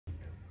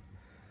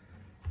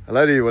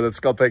Hello to you, well, it's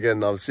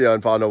Picken. I'm CEO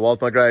and founder of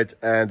WealthE Migrate,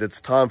 and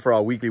it's time for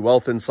our weekly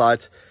wealth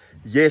insight.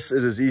 Yes,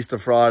 it is Easter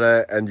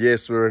Friday, and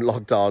yes, we're in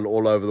lockdown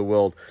all over the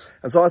world.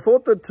 And so I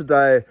thought that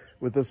today,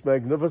 with this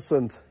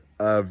magnificent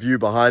view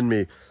behind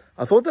me,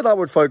 I thought that I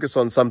would focus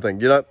on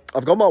something. You know,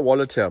 I've got my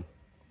wallet here,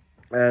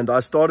 and I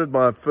started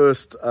my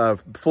first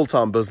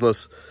full-time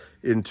business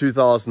in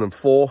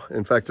 2004.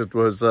 In fact, it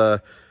was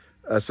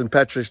St.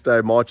 Patrick's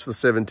Day, March the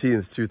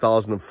 17th,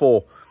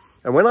 2004.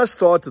 And when I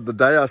started, the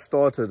day I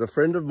started, a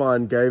friend of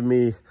mine gave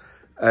me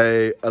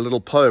a little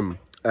poem.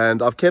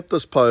 And I've kept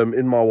this poem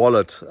in my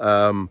wallet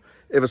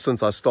ever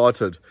since I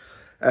started.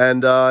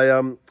 And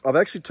I've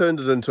actually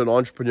turned it into an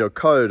entrepreneur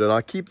code. And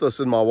I keep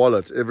this in my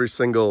wallet every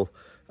single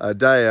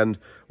day. And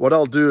what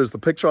I'll do is the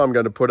picture I'm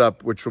going to put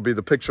up, which will be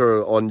the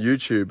picture on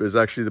YouTube, is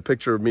actually the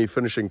picture of me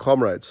finishing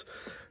Comrades.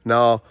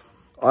 Now,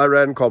 I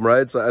ran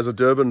Comrades. As a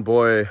Durban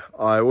boy,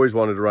 I always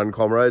wanted to run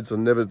Comrades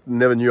and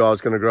never knew I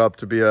was going to grow up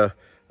to be a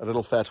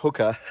little fat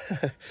hooker.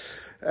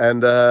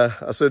 And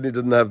I certainly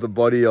didn't have the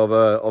body of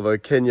a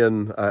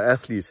Kenyan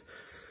athlete.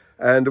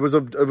 And it was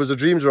a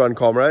dream to run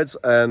Comrades.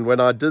 And when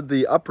I did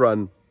the up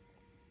run,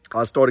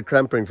 I started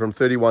cramping from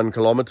 31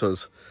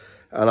 kilometers.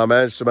 And I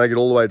managed to make it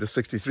all the way to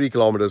 63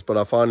 kilometers, but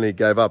I finally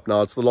gave up.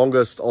 Now, it's the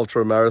longest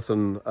ultra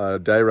marathon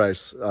day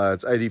race.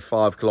 It's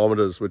 85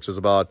 kilometers, which is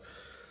about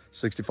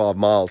 65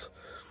 miles.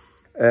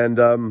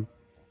 And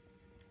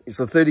it's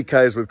a 30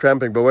 Ks with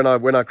cramping, but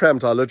when I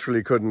cramped, I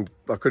literally couldn't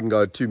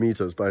go 2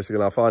 meters basically,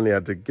 and I finally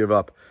had to give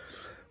up,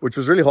 which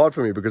was really hard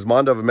for me because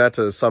mind over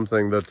matter is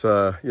something that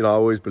you know, I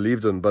always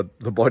believed in, but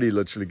the body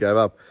literally gave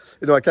up.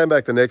 You know, I came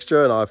back the next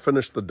year and I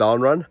finished the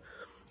down run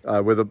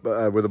with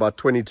about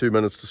 22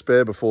 minutes to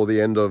spare before the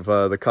end of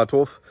the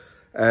cutoff,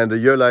 and a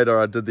year later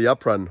I did the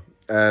up run,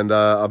 and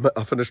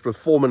I finished with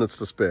 4 minutes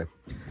to spare.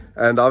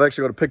 And I've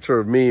actually got a picture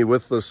of me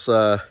with this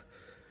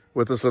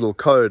little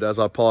code as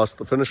I passed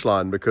the finish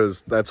line,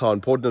 because that's how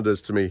important it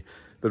is to me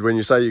that when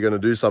you say you're going to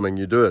do something,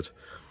 you do it.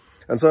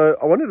 And so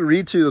I wanted to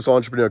read to you this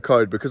entrepreneur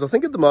code, because I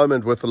think at the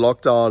moment with the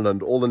lockdown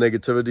and all the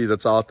negativity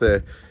that's out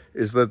there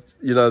is that,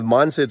 you know,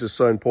 mindset is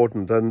so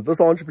important. And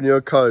this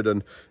entrepreneur code,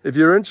 and if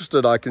you're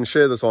interested, I can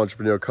share this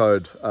entrepreneur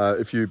code.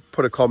 If you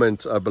put a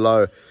comment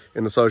below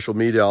in the social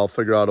media, I'll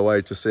figure out a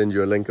way to send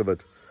you a link of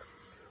it.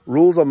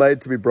 Rules are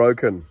made to be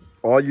broken.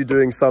 Are you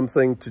doing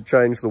something to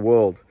change the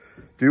world?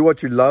 Do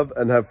what you love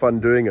and have fun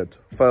doing it.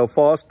 Fail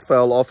fast,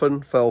 fail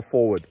often, fail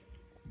forward.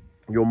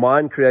 Your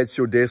mind creates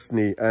your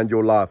destiny and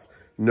your life.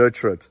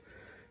 Nurture it.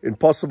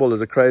 Impossible is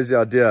a crazy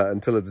idea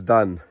until it's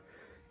done.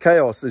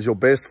 Chaos is your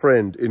best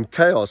friend. In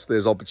chaos,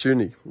 there's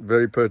opportunity.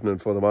 Very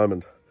pertinent for the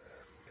moment.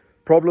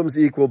 Problems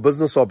equal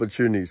business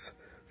opportunities.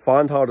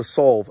 Find how to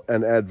solve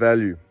and add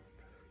value.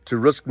 To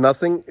risk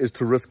nothing is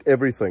to risk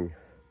everything.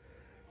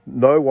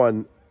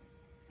 No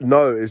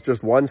is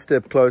just one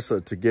step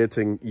closer to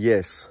getting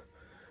yes.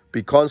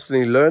 Be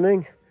constantly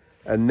learning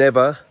and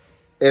never,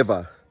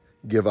 ever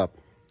give up.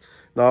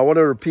 Now, I want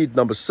to repeat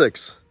number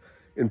 6.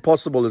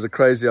 Impossible is a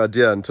crazy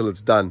idea until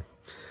it's done.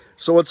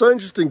 So what's so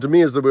interesting to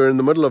me is that we're in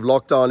the middle of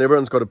lockdown.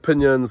 Everyone's got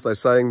opinions. They're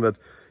saying that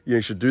you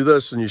should do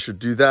this and you should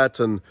do that.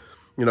 And,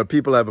 you know,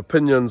 people have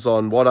opinions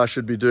on what I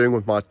should be doing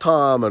with my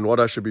time and what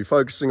I should be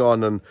focusing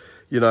on. And,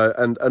 you know,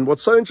 and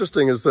what's so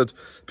interesting is that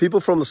people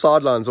from the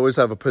sidelines always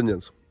have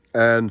opinions.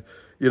 And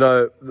you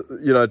know,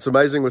 it's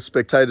amazing with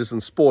spectators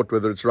in sport,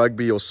 whether it's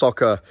rugby or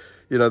soccer.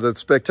 You know, the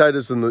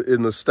spectators in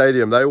the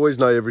stadium, they always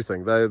know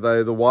everything.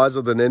 They're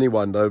wiser than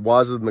anyone. They're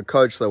wiser than the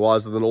coach. They're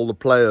wiser than all the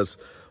players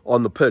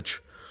on the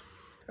pitch.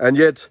 And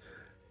yet,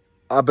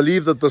 I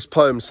believe that this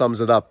poem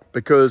sums it up,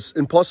 because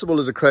impossible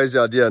is a crazy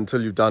idea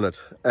until you've done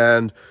it.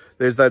 And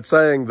there's that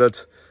saying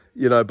that,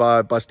 you know,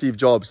 by Steve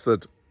Jobs,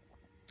 that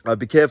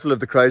be careful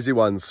of the crazy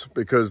ones,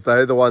 because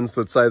they're the ones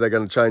that say they're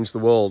going to change the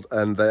world,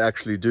 and they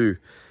actually do.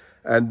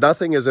 And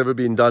nothing has ever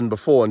been done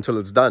before until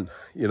it's done.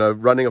 You know,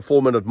 running a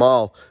 4-minute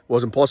mile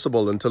was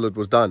impossible until it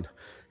was done.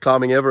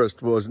 Climbing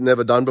Everest was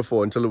never done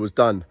before until it was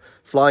done.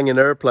 Flying an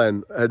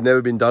airplane had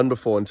never been done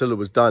before until it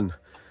was done.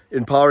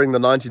 Empowering the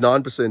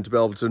 99% to be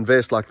able to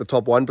invest like the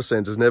top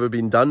 1% has never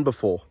been done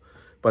before.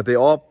 But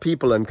there are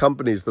people and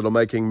companies that are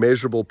making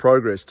measurable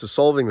progress to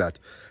solving that.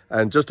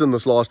 And just in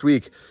this last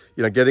week,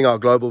 you know, getting our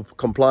global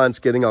compliance,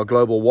 getting our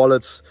global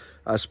wallets,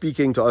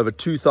 speaking to over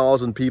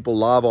 2,000 people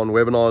live on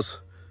webinars,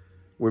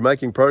 we're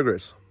making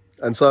progress.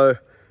 And so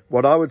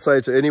what I would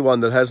say to anyone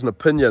that has an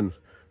opinion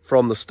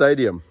from the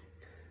stadium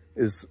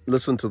is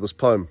listen to this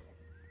poem.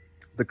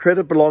 The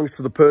credit belongs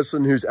to the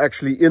person who's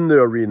actually in the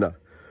arena,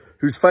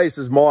 whose face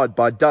is marred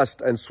by dust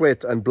and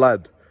sweat and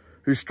blood,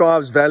 who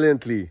strives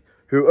valiantly,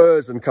 who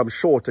errs and comes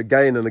short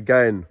again and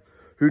again,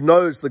 who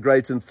knows the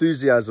great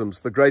enthusiasms,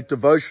 the great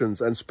devotions,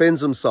 and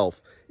spends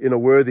himself in a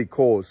worthy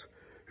cause,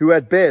 who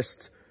at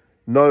best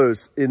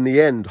knows in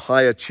the end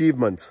high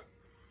achievement,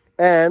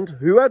 and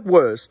who at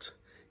worst,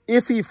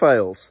 if he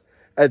fails,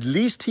 at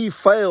least he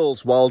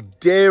fails while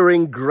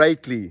daring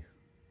greatly.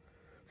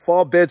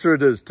 Far better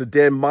it is to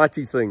dare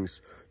mighty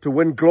things, to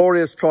win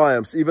glorious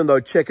triumphs even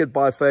though checkered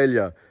by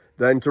failure,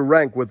 than to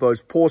rank with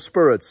those poor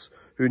spirits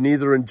who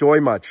neither enjoy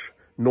much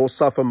nor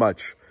suffer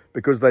much,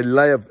 because they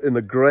lay in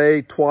the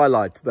gray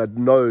twilight that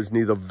knows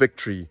neither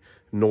victory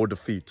nor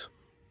defeat.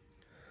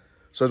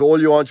 So to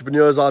all you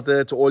entrepreneurs out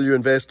there, to all you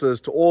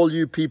investors, to all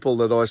you people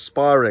that are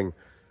aspiring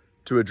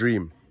to a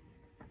dream,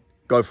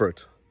 go for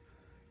it.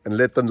 And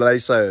let the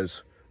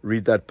naysayers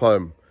read that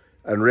poem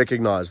and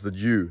recognize that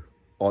you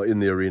are in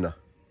the arena.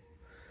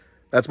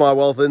 That's my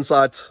wealth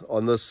insight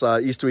on this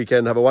Easter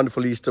weekend. Have a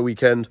wonderful Easter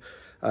weekend.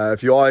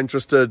 If you are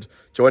interested,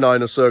 join our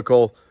inner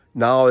circle.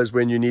 Now is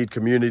when you need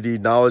community.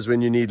 Now is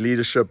when you need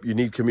leadership. You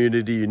need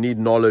community. You need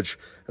knowledge.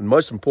 And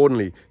most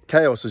importantly,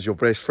 chaos is your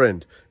best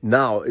friend.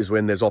 Now is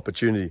when there's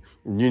opportunity.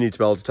 And you need to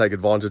be able to take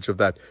advantage of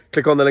that.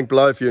 Click on the link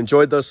below if you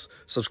enjoyed this.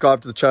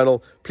 Subscribe to the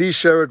channel. Please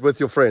share it with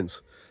your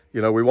friends.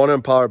 You know, we want to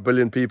empower 1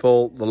 billion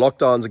people. The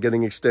lockdowns are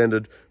getting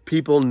extended.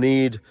 People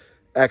need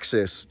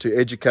access to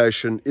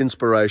education,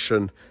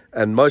 inspiration,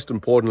 and most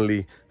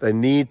importantly, they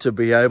need to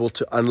be able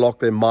to unlock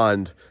their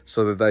mind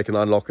so that they can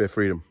unlock their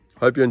freedom.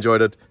 Hope you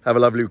enjoyed it. Have a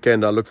lovely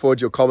weekend. I look forward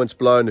to your comments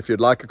below. And if you'd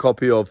like a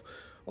copy of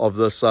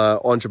this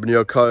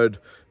entrepreneur code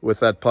with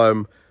that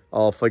poem,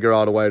 I'll figure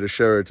out a way to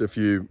share it if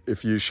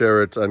you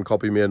share it and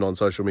copy me in on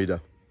social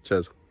media.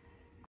 Cheers.